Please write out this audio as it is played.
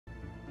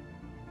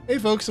Hey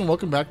folks, and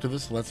welcome back to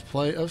this Let's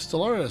Play of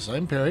Stellaris.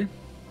 I'm Peri.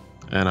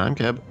 And I'm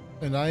Keb.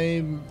 And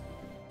I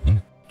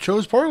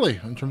chose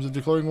poorly in terms of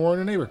declaring war on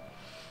a neighbor.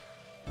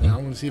 Now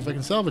I'm going to see if I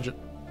can salvage it.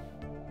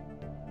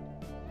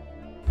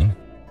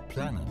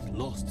 Planet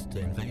lost to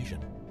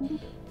invasion.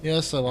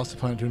 Yes, I lost the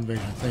planet to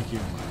invasion. Thank you.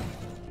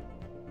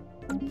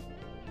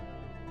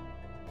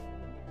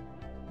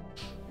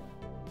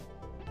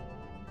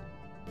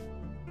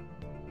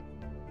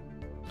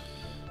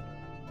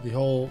 The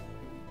whole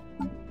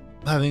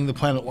having the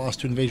planet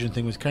lost to invasion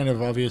thing was kind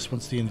of obvious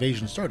once the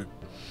invasion started.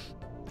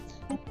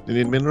 You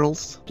need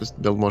minerals?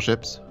 Just build more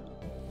ships.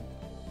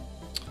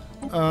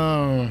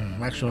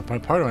 Actually,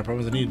 part of my problem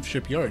is I need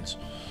shipyards.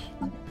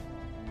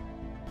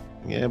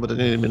 Yeah, but I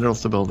need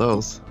minerals to build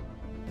those.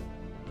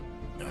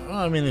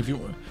 I mean, if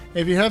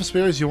you have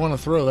spares you want to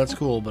throw, that's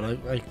cool. But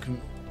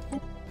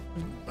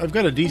I've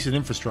got a decent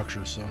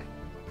infrastructure, so.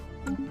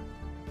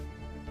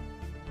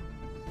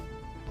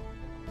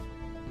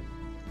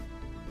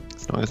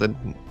 As long as I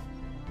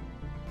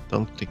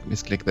don't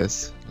misclick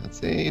this. Let's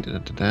see.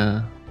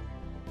 Da-da-da-da.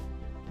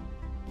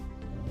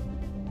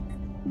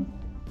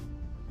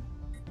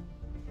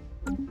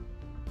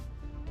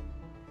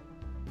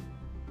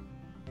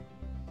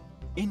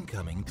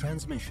 Incoming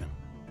transmission.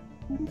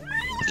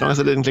 As long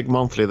as I didn't click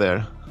monthly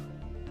there.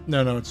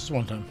 No, it's just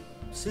one time.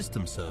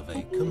 System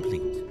survey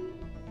complete.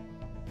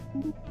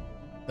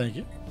 Thank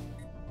you.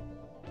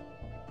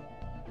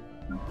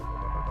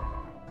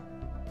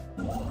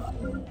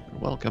 You're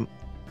welcome.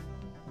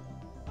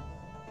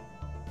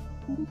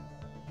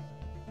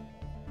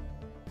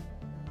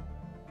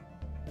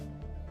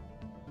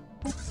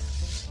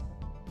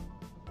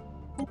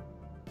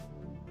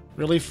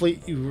 Really,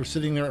 fleet? You were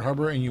sitting there at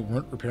harbor and you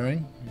weren't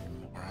repairing? You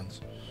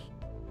morons.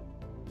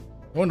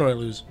 When do I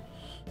lose?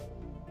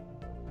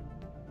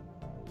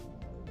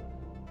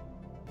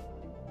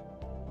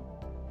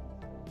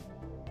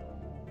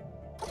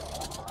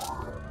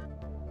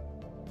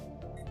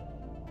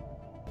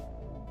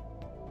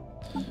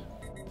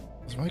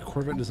 Is my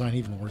Corvette design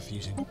even worth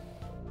using?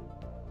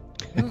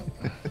 No,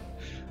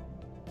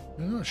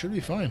 it should be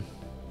fine.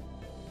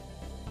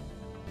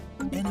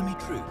 Enemy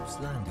troops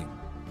landing.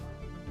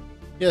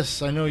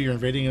 Yes, I know you're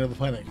invading another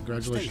planet.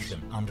 Congratulations.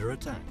 Station under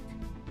attack.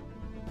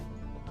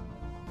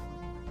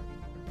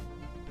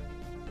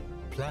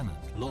 Planet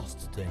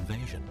lost to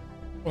invasion.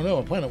 Oh no,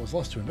 a planet was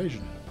lost to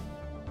invasion.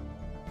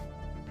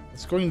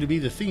 It's going to be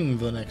the theme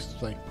for the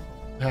next, like,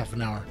 half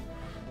an hour.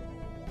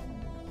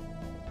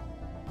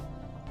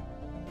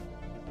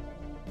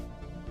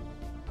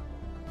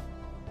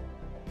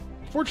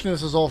 Fortunately,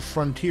 this is all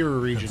frontier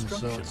region, so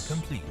Construction it's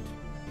complete.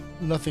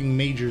 nothing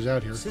majors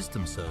out here,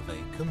 System survey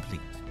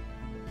complete.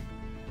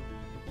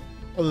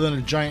 other than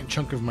a giant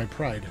chunk of my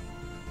pride.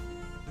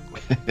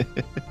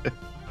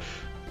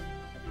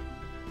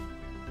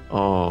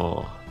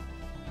 Oh,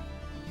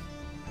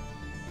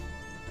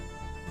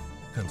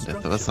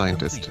 death of a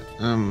scientist.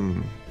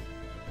 Complete.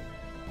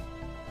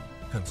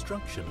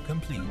 Construction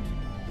complete.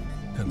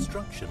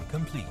 Construction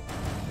complete.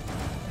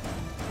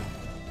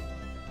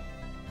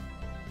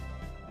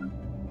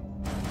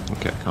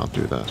 Okay, I can't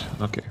do that.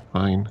 Okay,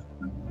 fine.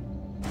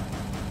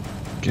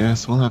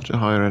 Guess we'll have to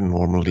hire a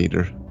normal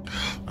leader.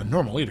 A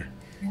normal leader.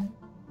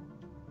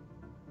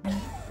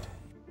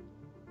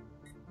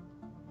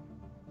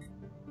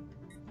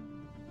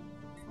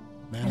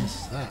 Man, this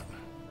is that.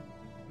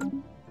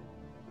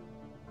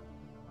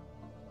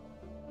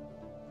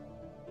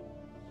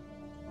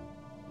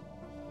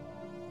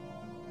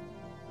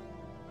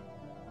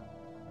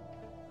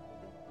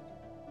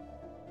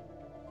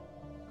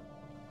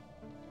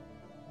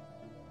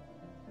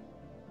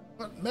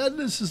 What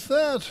madness is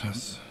that?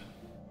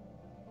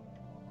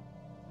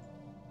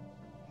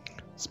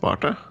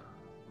 Sparta?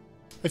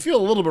 I feel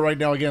a little bit right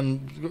now,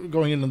 again,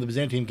 going into the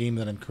Byzantine game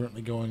that I'm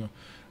currently going,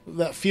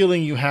 that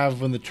feeling you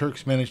have when the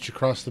Turks manage to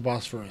cross the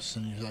Bosphorus,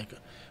 and you're like,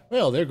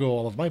 well, there go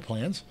all of my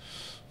plans.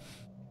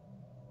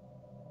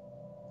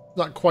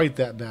 Not quite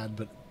that bad,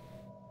 but...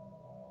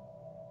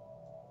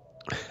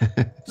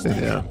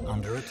 Station Yeah.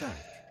 under attack.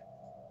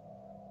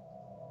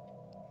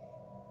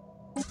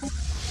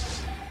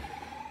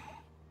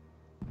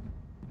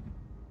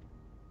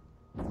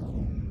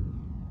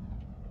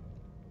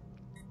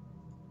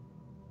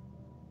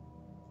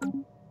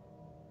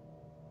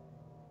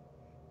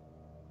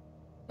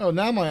 Oh,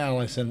 now my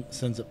ally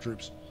sends up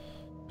troops.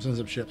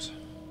 Sends up ships.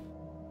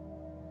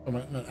 Oh,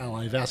 my, not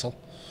ally, vassal.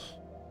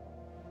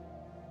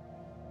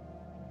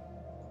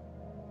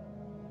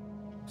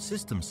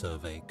 System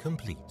survey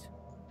complete.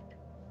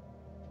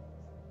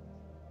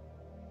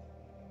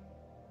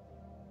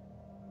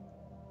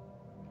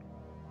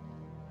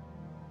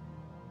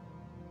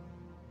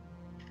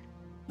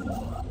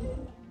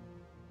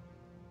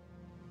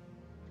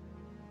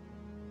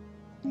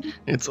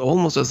 It's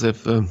almost as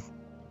if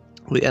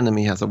the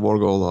enemy has a war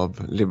goal of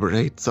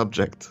liberate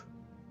subject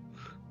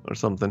or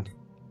something.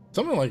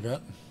 Something like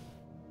that.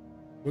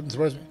 Wouldn't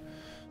surprise me.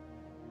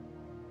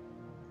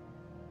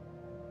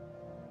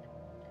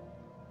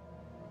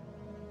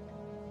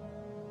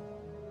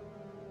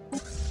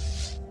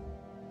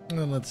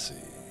 And let's see.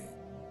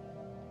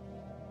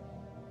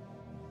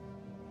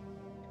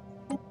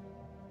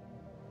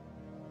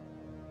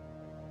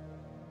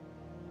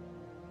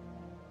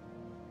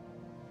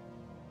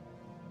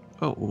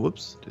 Oh,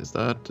 whoops. Is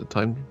that the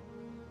time?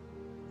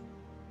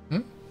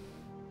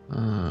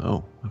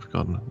 Oh, I've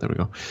forgotten. There we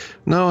go.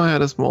 No, I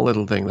had a small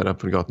little thing that I've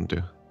forgotten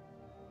to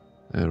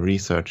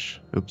research.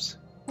 Oops.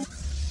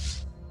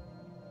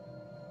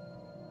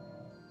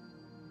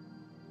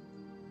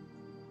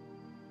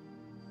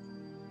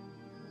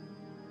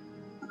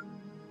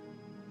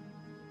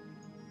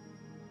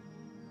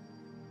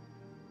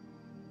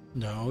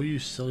 No, you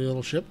silly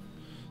little ship.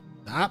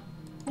 Stop.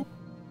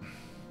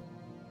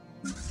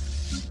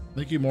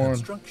 Thank you, moron.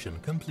 Construction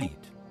complete.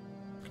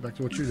 Go back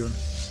to what you're doing.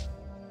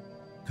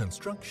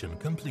 Construction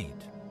complete.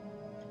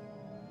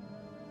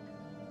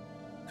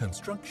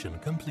 Construction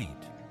complete.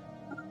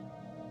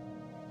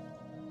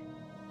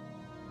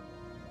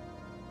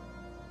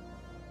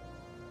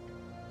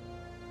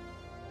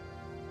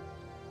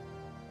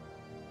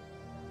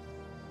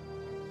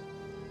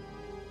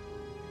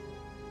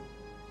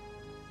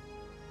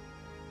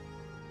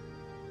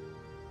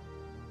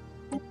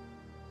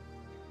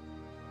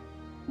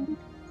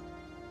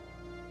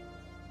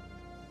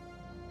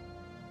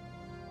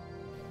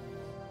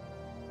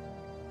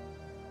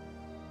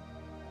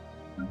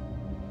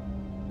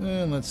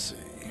 And let's see.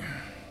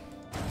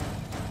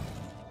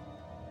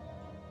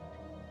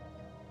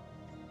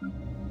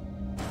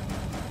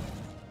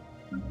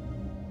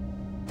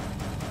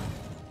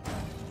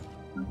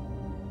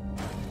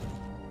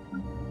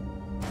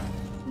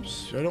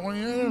 Oops, I don't want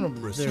you. I don't know.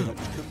 There. Research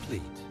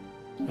complete.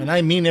 And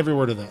I mean every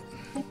word of that.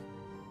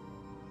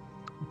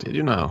 Did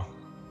you know?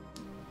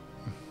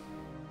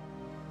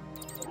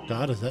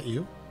 God, is that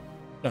you?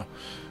 No.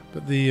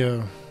 But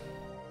the,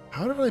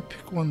 how did I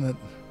pick one that...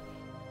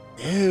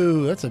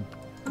 Ew,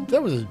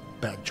 that was a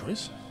bad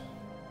choice.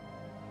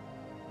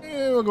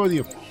 We'll go with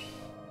you.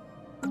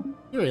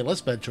 You're a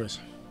less bad choice.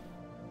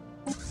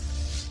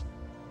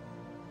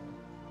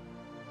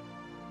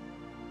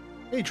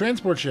 Hey,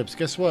 transport ships,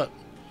 guess what?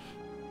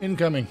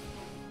 Incoming.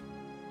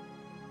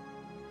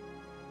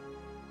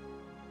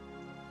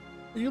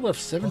 You left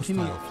 17...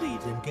 Hostile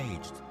fleet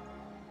engaged.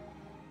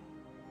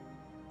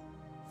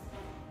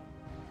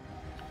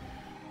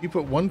 You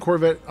put one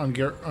Corvette on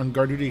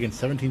guard duty against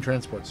 17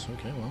 transports.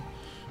 Okay, well.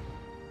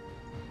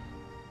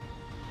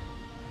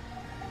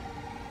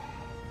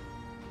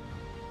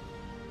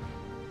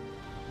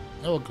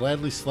 I will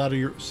gladly slaughter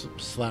your...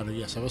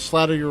 yes. I will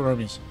slaughter your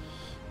armies.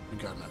 You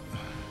got it.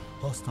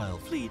 Hostile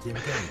fleet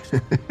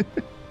engaged.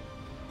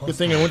 Good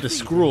thing I went to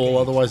school,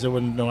 otherwise I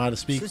wouldn't know how to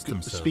speak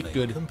Survey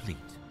good. Complete.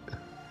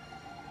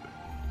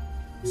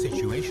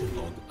 Situation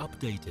log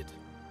updated.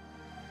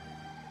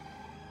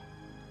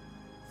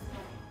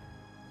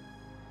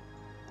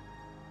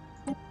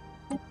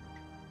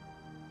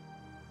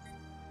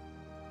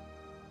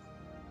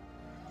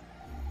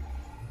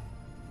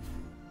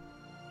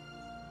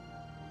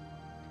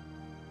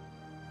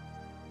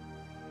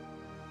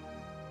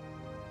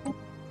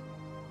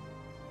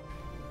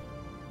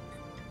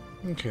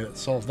 Okay, that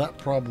solved that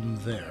problem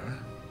there.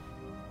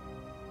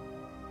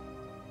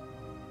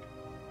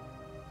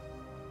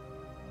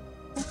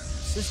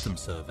 System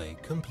survey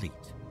complete.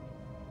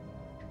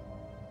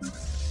 So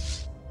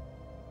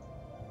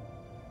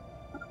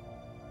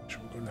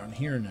we'll go down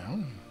here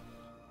now.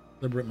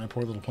 Liberate my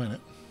poor little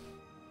planet.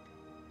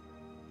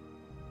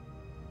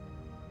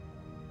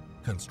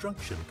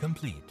 Construction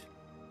complete.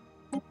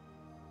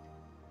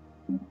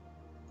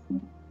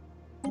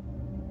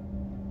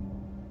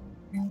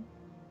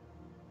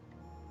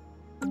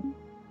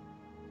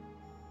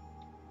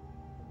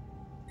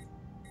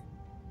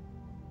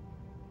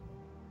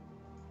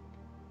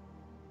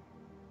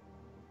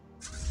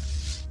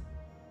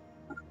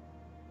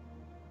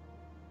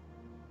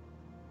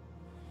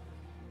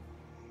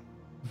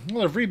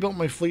 Well, I've rebuilt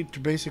my fleet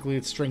to basically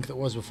its strength it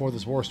was before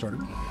this war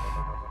started.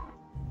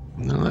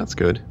 No, that's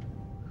good.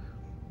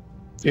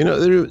 You know,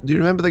 do you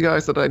remember the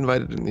guys that I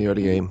invited in the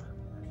early game?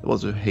 The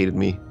ones who hated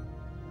me.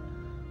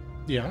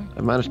 Yeah.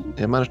 I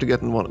managed to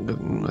get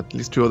at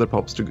least 2 other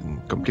pops to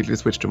completely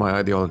switch to my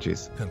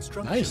ideologies.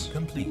 Construction Nice.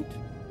 complete.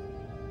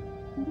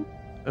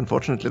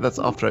 Unfortunately, that's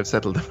after I've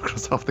settled them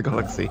across half the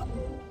galaxy.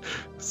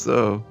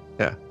 So,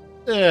 yeah.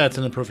 Yeah, it's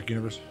an imperfect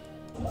universe.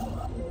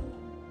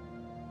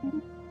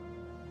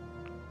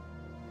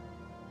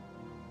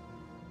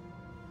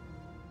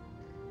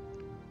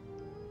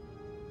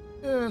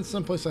 And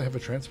someplace I have a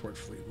transport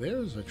fleet.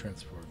 There's a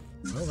transport.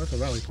 Oh, that's a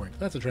rally point.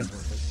 That's a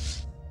transport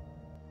fleet.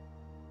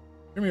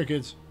 Come here,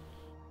 kids.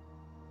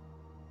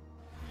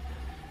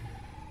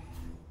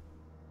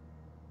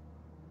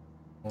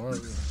 Or...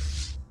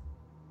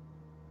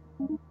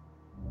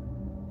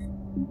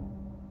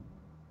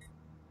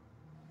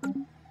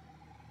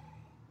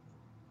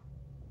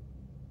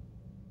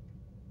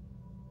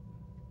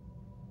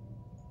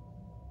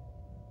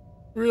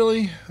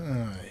 Really?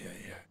 Yeah.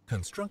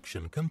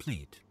 Construction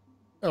complete.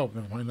 Oh,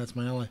 never mind. That's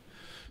my ally.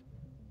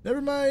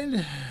 Never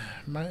mind.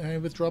 I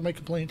withdraw my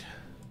complaint.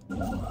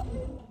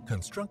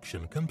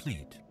 Construction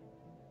complete.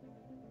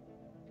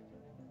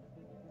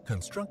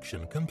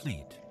 Construction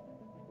complete.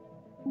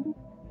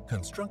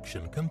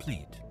 Construction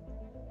complete.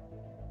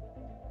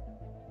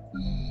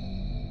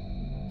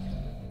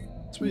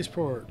 Let's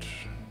Spaceport.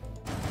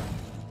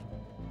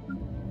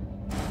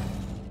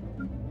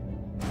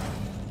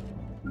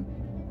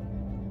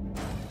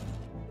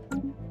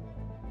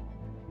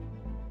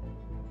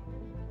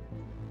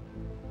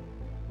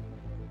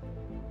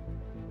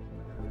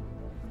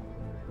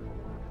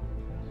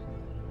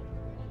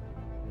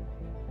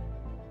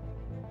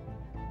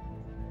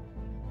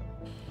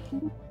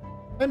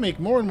 I make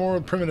more and more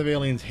primitive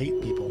aliens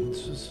hate people.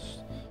 It's just,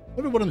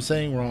 what I'm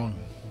saying wrong?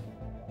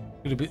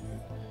 Could it be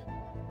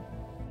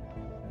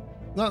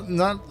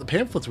not the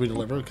pamphlets we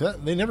deliver? 'Cause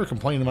they never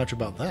complain much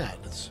about that.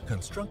 It's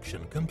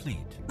Construction complete.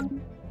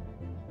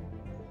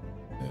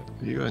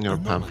 You and your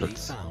Anomaly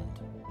pamphlets. found.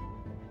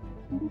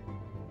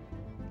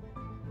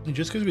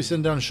 just because we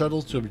send down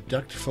shuttles to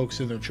abduct folks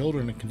and their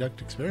children and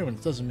conduct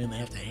experiments doesn't mean they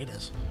have to hate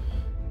us.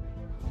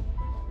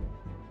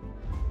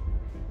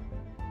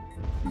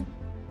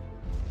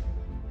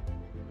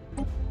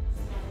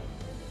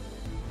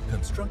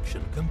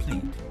 Construction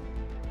complete.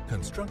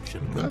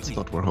 Construction complete. That's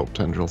not where Hope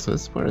Tendrils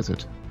is. Where is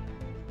it?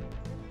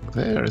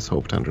 There is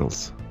Hope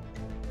Tendrils.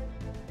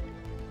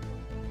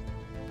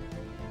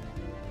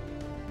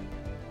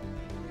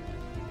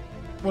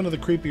 One of the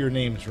creepier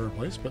names for a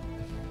place, but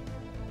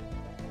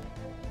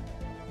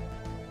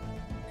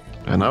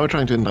And now we're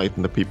trying to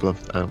enlighten the people of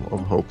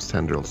Hope's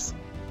Tendrils.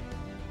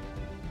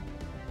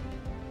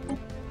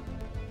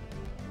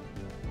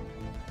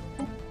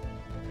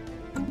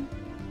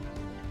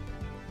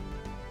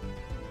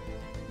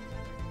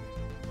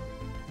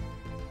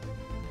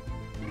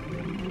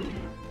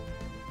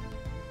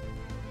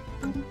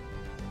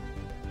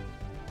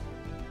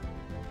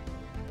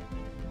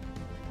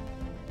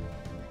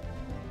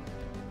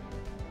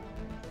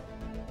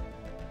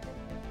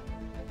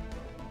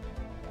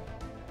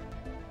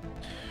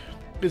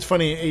 it's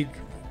funny, a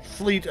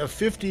fleet of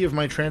 50 of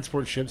my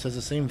transport ships has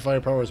the same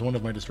firepower as one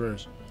of my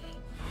destroyers.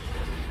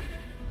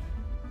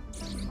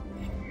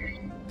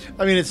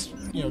 I mean, it's,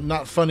 you know,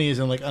 not funny as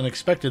in like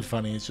unexpected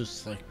funny. It's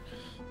just like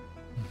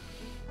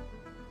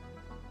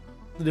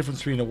the difference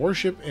between a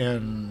warship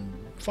and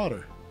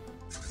fodder.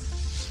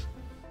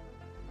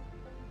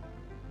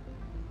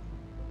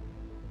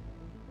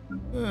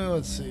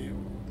 Let's see.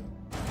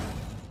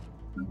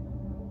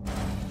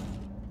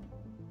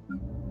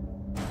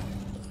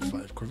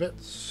 Five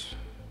corvettes.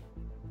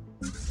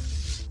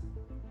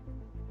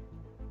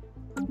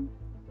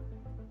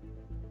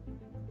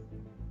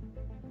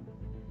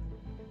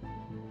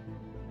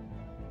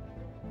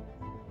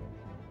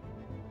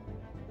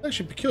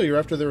 Actually peculiar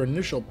after their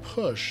initial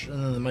push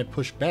and then my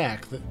push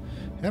back that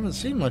I haven't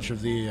seen much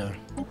of the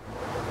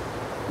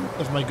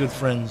of my good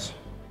friends.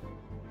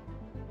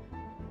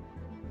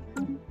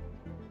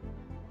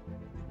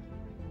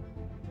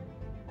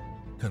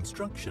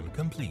 Construction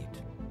complete.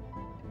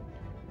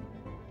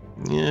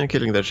 Yeah,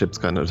 killing their ships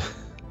kind of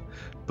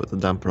put a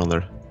damper on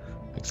their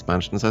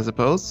expansions, I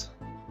suppose.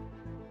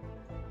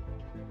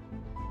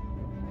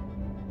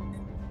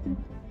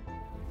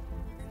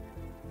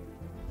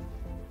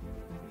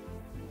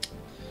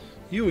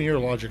 You and your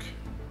logic.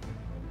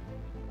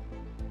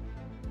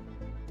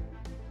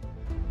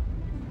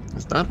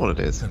 Is that what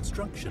it is?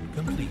 Construction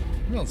complete.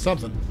 Well, it's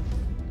something.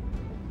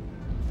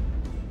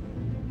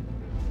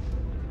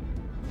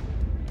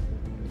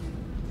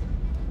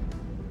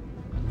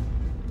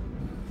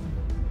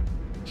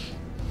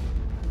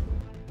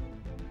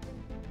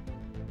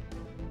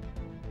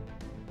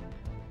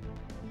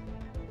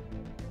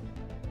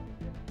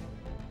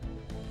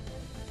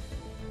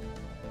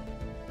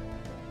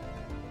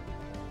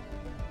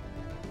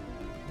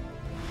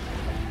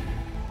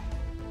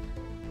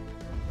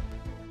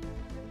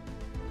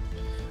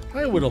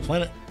 Hi, Widow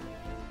Planet.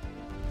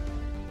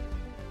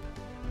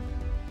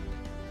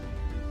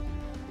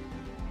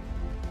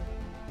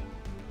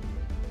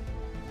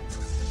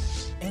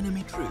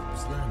 Enemy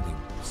troops landing.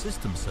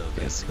 System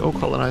survey. Yes, go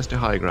colonize the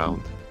high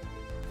ground.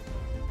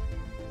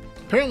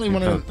 Apparently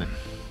when I...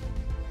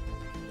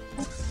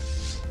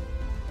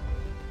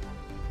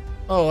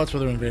 Oh, that's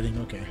where they're invading.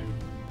 Okay.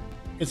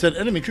 It said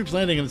enemy troops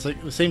landing, and it's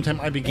like the same time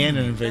I began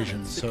an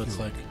invasion, so it's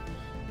like...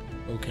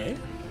 Okay.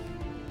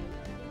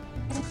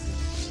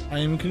 I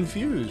am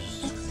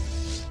confused.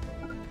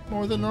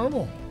 More than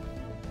normal.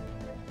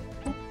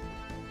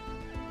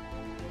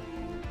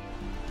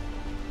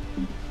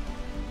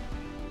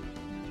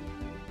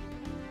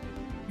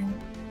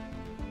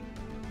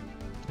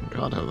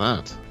 Can't have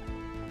that.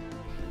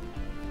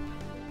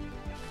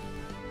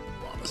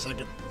 Hold on a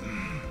second.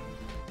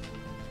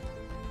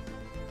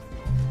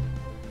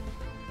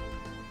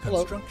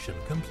 Hello. Construction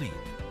complete.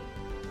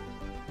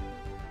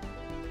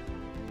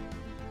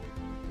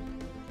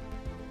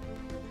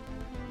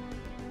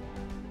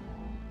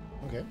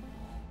 Okay.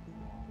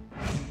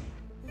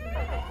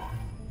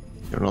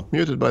 You're not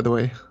muted, by the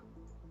way.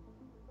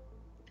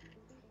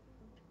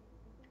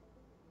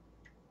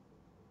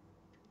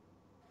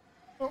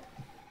 Oh.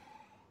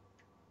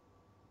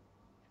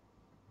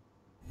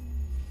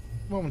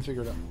 Moment,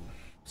 figure it out.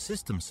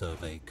 System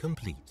survey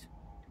complete.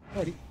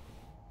 Alrighty.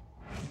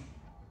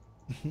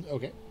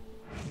 Okay.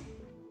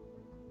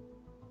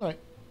 Alright.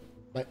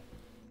 Bye.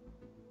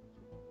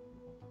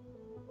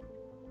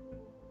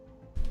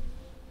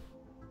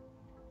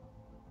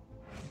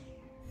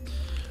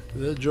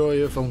 The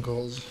joy of phone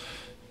calls.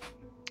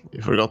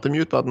 You forgot the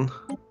mute button.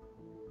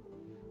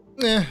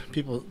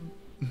 People...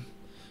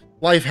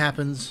 Life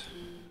happens.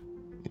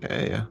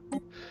 Yeah.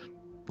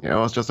 Yeah,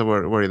 I was just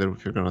worried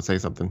if you're gonna say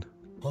something.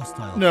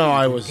 Hostile No,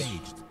 I fleet was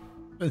engaged.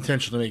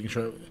 intentionally making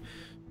sure.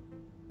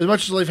 As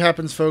much as life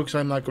happens, folks,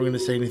 I'm not going to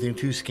say anything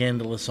too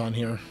scandalous on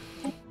here.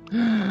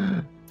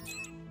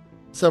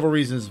 Several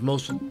reasons,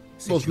 most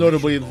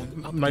notably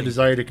my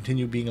desire to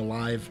continue being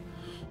alive.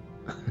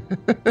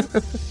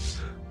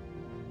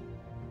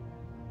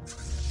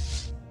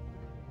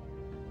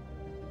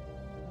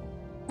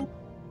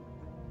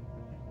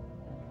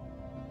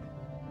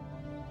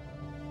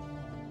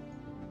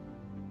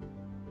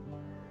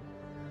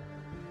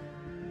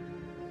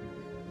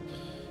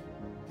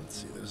 Let's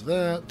see, there's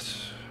that.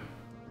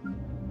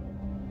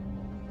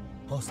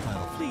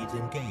 Hostile fleet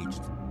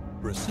engaged.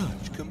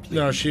 Research complete.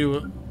 No,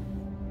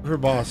 her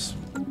boss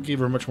gave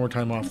her much more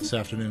time off this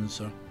afternoon,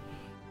 so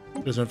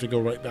she doesn't have to go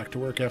right back to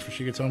work after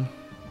she gets home.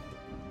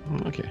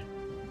 Okay.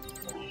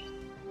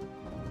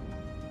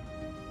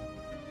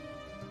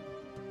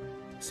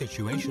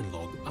 Situation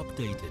log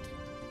updated.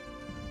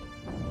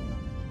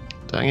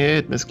 Dang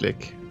it,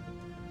 misclick.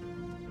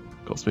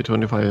 Cost me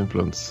 25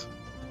 influence.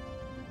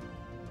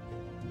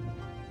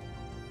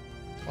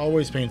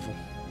 Always painful.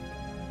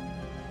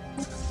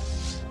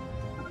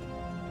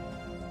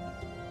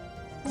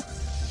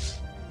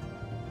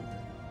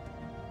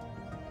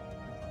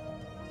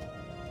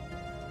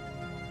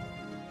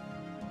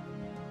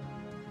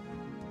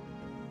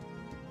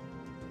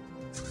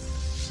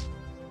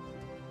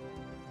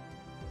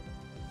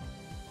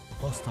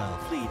 Hostile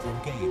fleet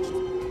engaged.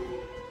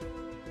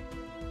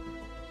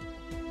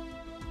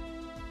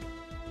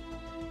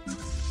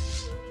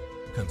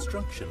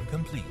 Construction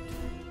complete.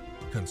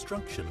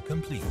 Construction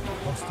complete.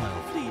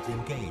 Hostile fleet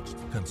engaged.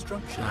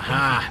 Construction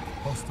Aha!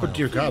 complete. Hostile But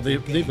dear God,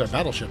 fleet they've got engaged.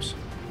 battleships.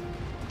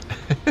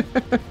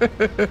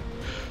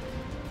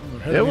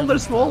 Yeah, well, they're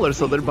smaller,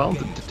 so they're bound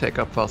to take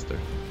up faster.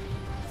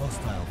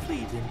 Hostile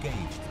fleet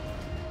engaged.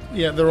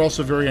 Yeah, they're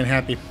also very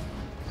unhappy.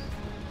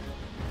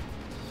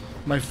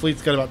 My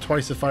fleet's got about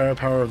twice the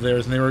firepower of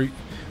theirs, and they're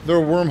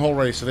a wormhole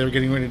race, so they were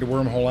getting ready to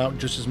wormhole out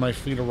just as my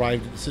fleet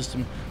arrived at the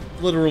system,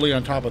 literally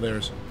on top of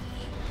theirs.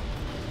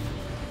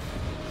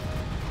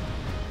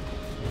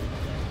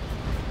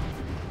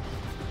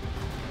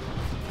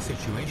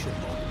 Situation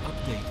log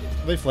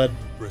updated. They fled.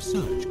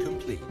 Research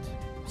complete.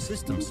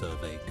 System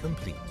survey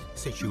complete.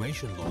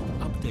 Situation log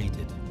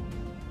updated.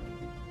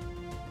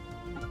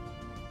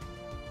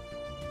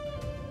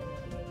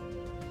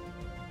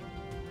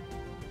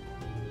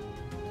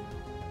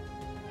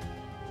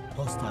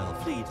 Hostile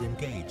fleet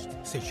engaged.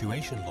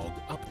 Situation log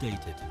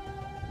updated.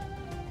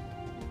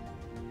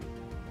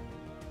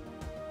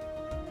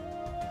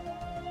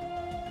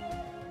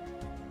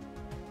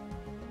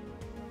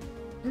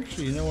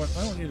 Actually, you know what?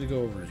 I don't need to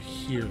go over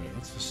here.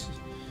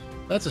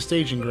 That's a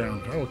staging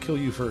ground. I will kill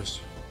you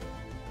first.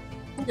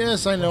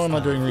 Yes, I know I'm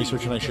not doing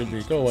research and I should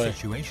be. Go away.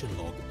 Situation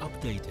log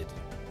updated.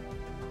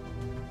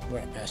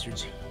 Rat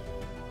bastards.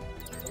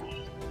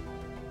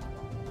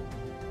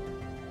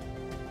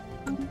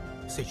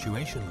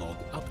 Situation log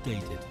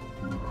updated.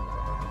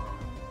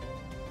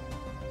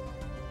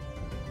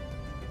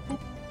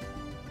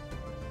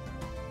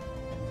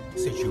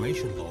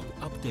 Situation log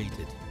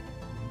updated.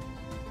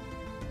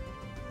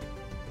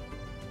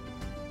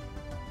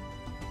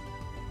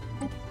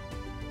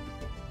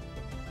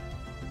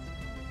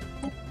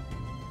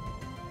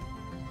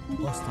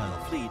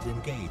 Hostile fleet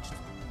engaged.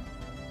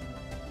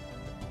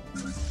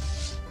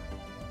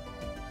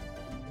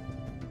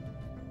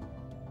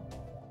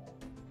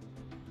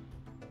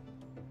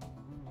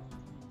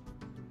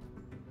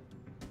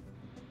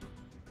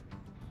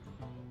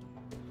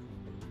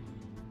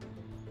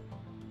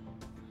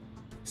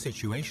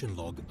 Situation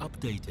log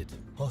updated.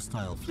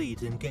 Hostile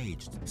fleet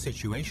engaged.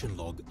 Situation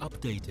log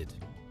updated.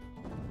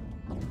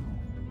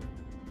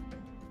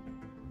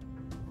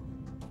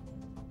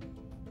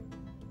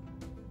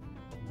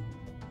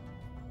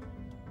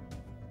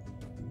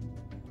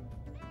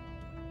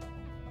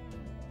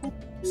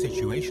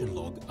 Situation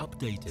log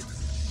updated.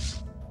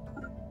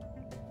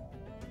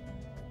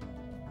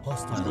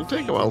 Hostile It'll take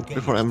fleet a while engaged.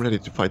 before I'm ready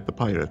to fight the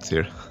pirates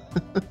here.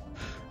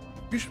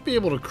 You should be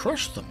able to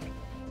crush them.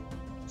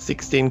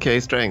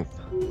 16k strength.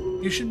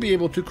 You should be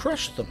able to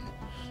crush them.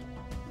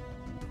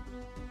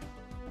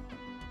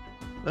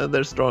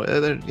 They're strong.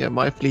 Yeah,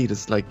 my fleet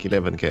is like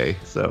 11k,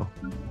 so.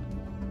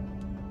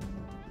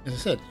 As I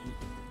said,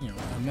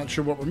 I'm not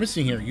sure what we're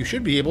missing here. You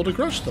should be able to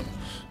crush them.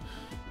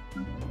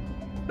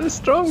 They're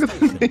stronger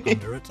than Station me.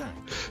 under attack.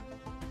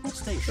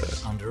 Station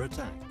under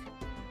attack.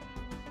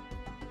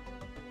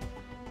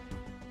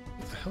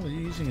 What the hell are you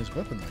using as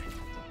weaponry?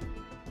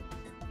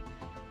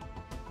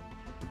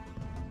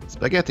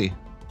 Spaghetti.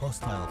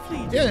 Hostile fleet.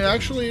 Yeah, engaged.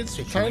 actually, it's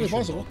entirely Situation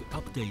possible.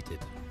 log updated.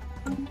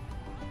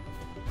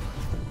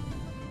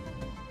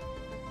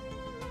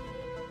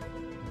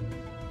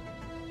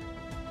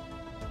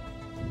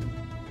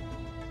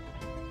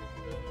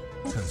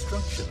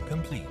 Construction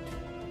complete.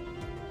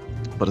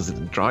 But is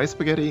it dry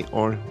spaghetti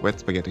or wet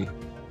spaghetti?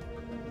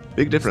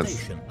 Big difference.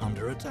 Station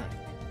under attack.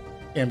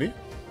 Can be.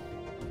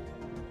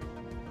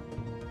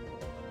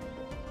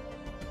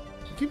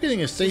 I keep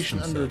getting a station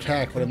System under survey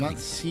attack, but I'm not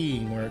complete.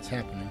 seeing where it's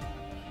happening.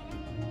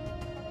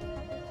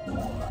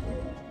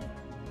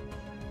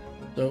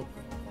 So,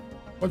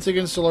 once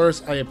again,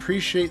 Stellaris, I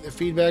appreciate the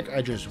feedback.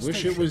 I just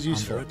wish it was Station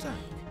useful. under attack.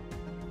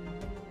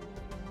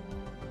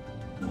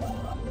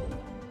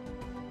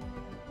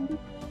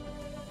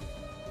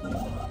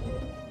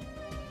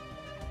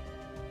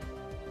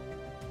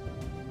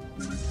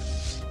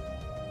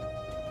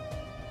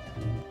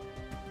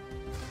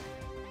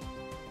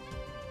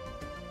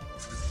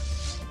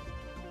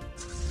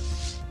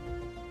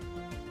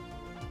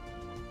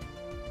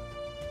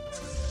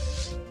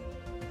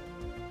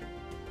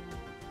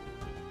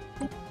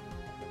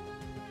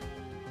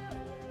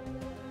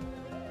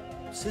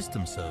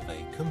 System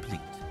survey complete.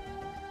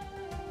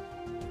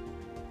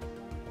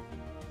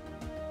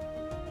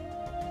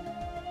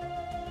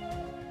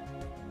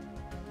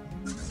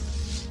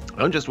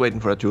 I'm just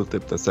waiting for a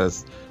tooltip that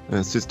says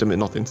system is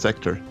not in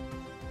sector.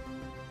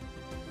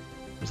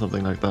 Or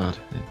something like that.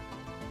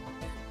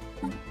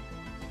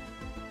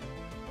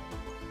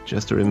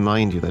 Just to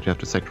remind you that you have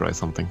to sectorize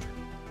something.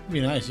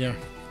 Be nice, yeah.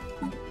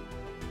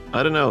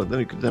 I don't know, then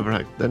you could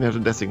never then you have to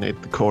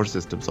designate the core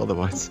systems,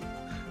 otherwise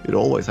you'd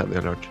always have the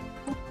alert.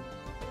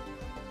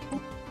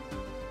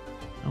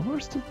 Now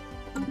where's the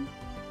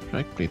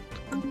strike fleet?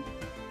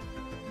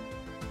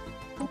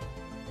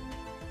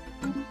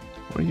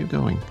 Where are you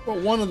going? Well,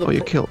 one of the. Oh,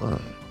 you killed.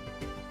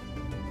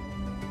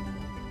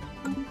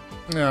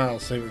 Yeah, I'll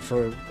save it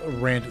for a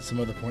rant at some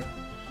other point.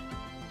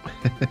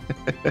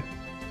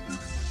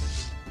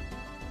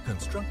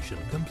 Construction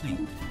complete.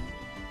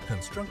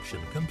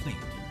 Construction complete.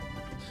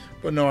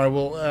 But no, I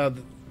will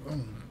add. Oh,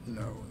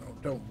 no,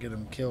 don't get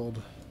him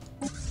killed.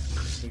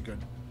 Be good.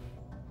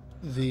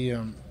 The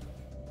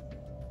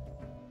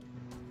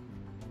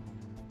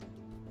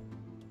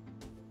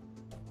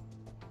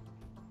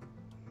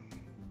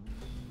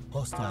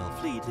Hostile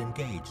fleet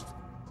engaged.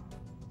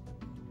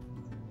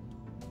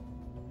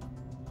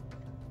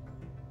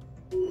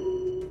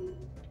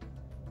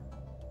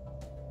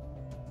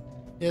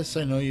 Yes,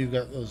 I know you've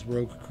got those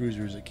rogue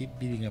cruisers that keep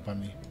beating up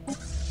on me.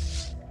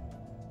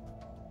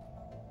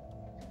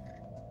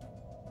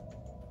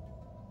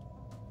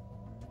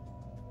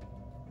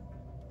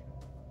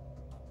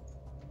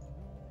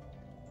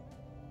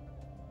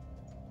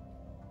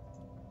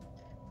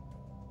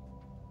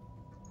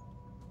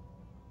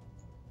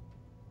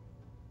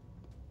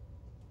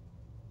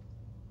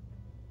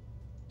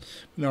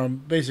 No,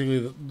 basically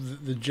the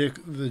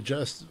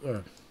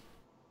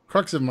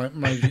crux of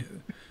my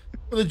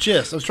the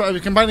gist. I was trying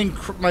combining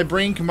my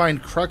brain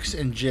combined crux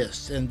and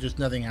gist, and just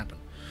nothing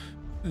happened.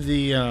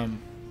 The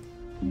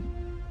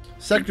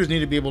sectors need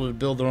to be able to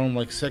build their own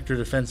like sector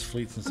defense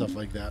fleets and stuff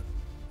like that,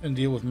 and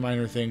deal with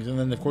minor things. And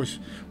then of course,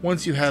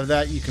 once you have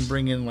that, you can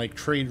bring in like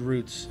trade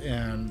routes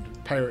and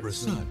pirates.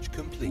 Research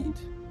complete.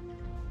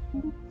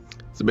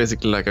 So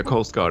basically like a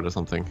coast guard or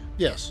something.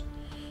 Yes.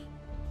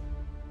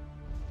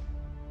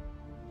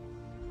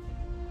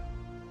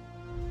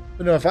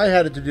 But no, if I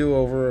had it to do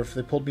over, if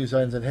they pulled me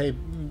aside and said, "Hey,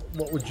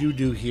 what would you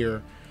do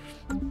here?"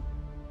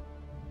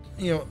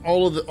 You know,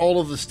 all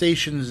of the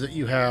stations that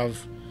you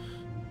have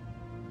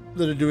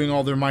that are doing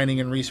all their mining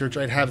and research,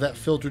 I'd have that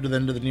filtered to the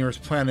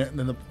nearest planet, and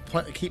then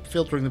keep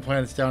filtering the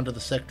planets down to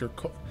the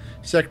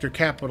sector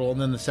capital,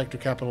 and then the sector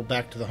capital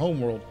back to the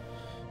home world.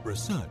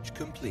 Research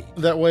complete.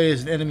 That way,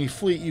 as an enemy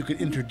fleet, you could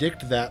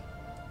interdict that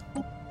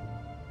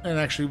and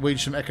actually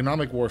wage some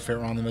economic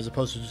warfare on them, as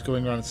opposed to just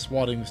going around and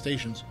swatting the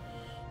stations.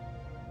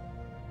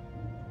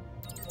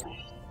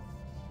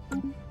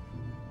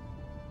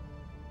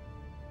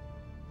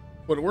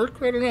 Would it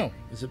work? I don't know.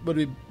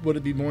 Would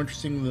it be more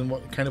interesting than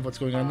what's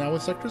going on now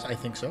with sectors? I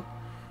think so.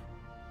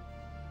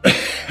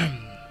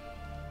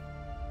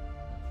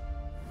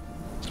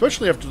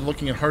 Especially after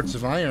looking at Hearts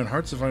of Iron.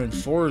 Hearts of Iron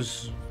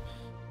 4's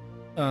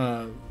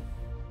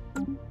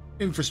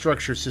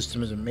infrastructure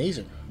system is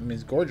amazing. I mean,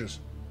 it's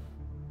gorgeous.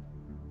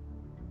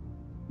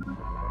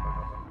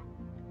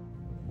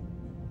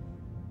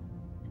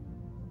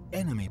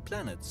 Enemy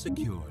planet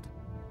secured.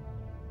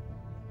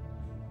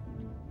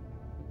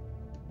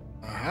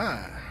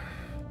 Aha.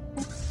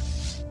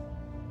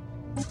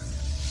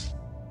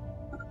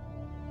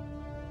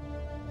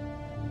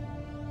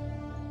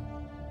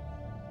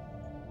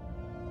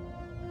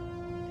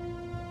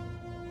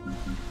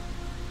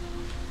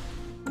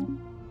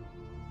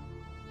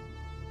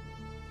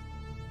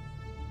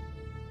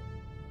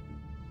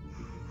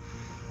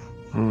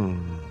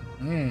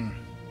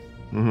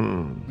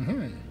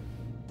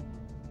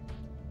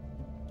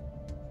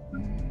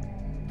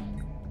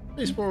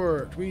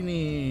 Spaceport, we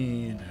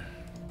need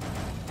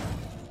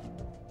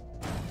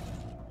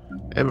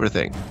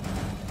Everything.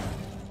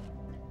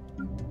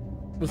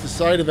 with the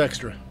side of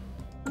extra.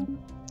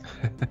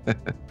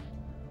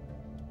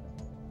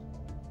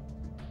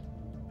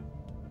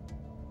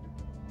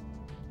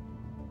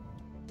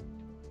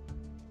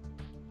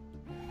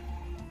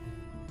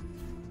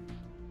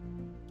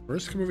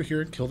 First, come over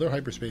here and kill their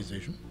hyperspace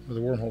station, or the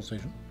wormhole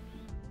station.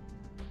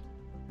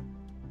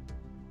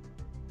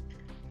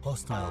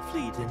 Hostile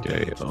fleet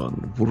Okay, engaged.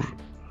 on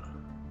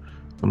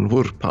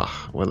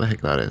Wurpach, where the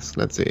heck that is.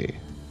 Let's see.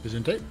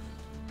 Isn't it?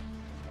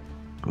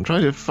 I'm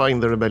trying to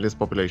find the rebellious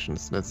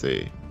populations. Let's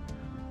see.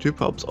 2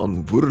 pubs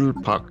on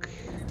Wurlpach.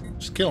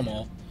 Just kill them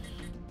all.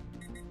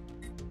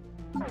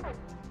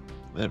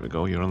 There we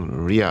go, you're on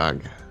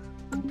Riag.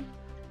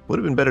 Would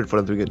have been better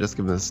for them to just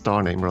give them a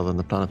star name rather than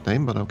the planet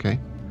name, but okay.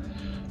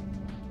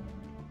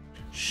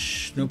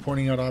 Shh, no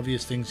pointing out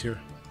obvious things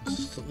here.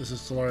 This is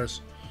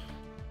Stellaris.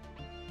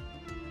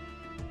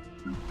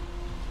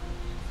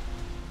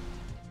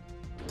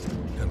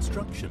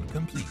 Construction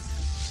complete.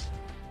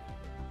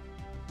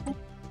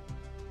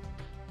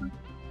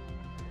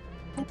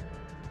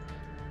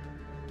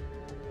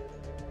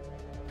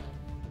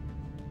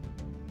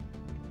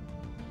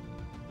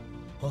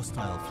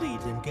 Hostile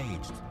fleet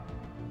engaged.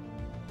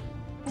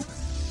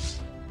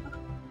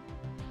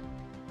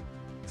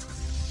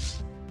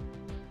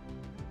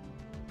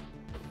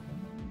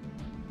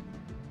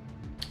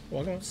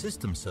 Welcome.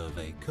 System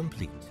survey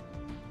complete.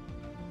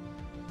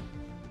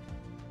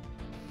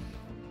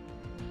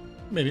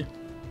 Maybe.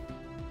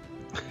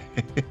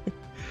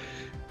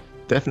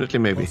 Definitely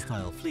maybe.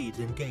 Hostile fleet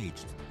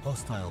engaged.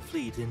 Hostile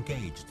fleet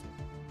engaged.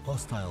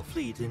 Hostile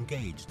fleet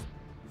engaged.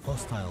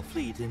 Hostile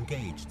fleet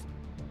engaged.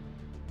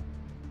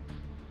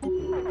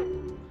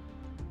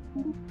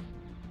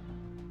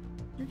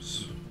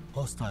 Oops.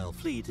 Hostile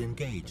fleet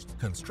engaged.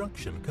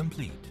 Construction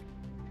complete.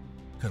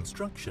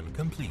 Construction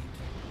complete.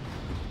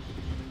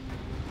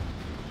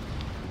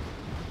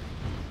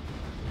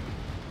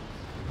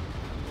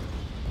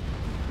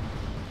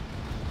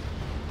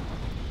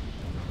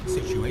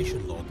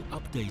 Situation log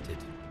updated.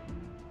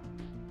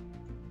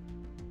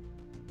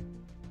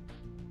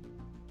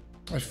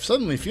 I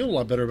suddenly feel a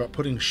lot better about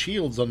putting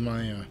shields on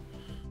my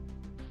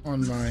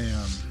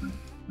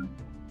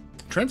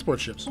transport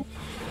ships.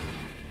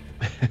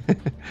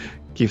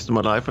 Keeps them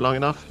alive for long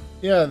enough.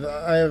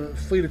 Yeah, I have a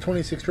fleet of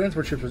 26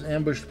 transport ships was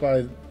ambushed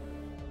by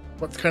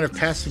what's kind of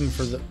passing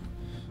for the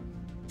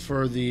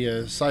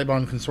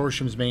Cybon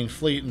Consortium's main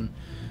fleet, and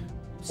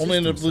only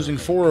ended up losing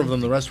 4 of them.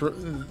 The rest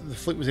the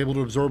fleet was able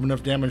to absorb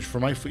enough damage for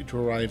my fleet to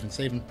arrive and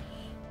save them.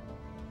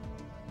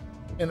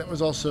 And it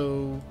was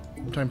also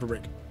time for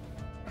break.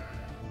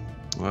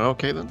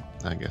 Okay then,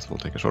 I guess we'll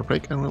take a short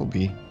break and we'll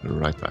be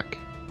right back.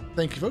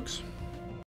 Thank you, folks.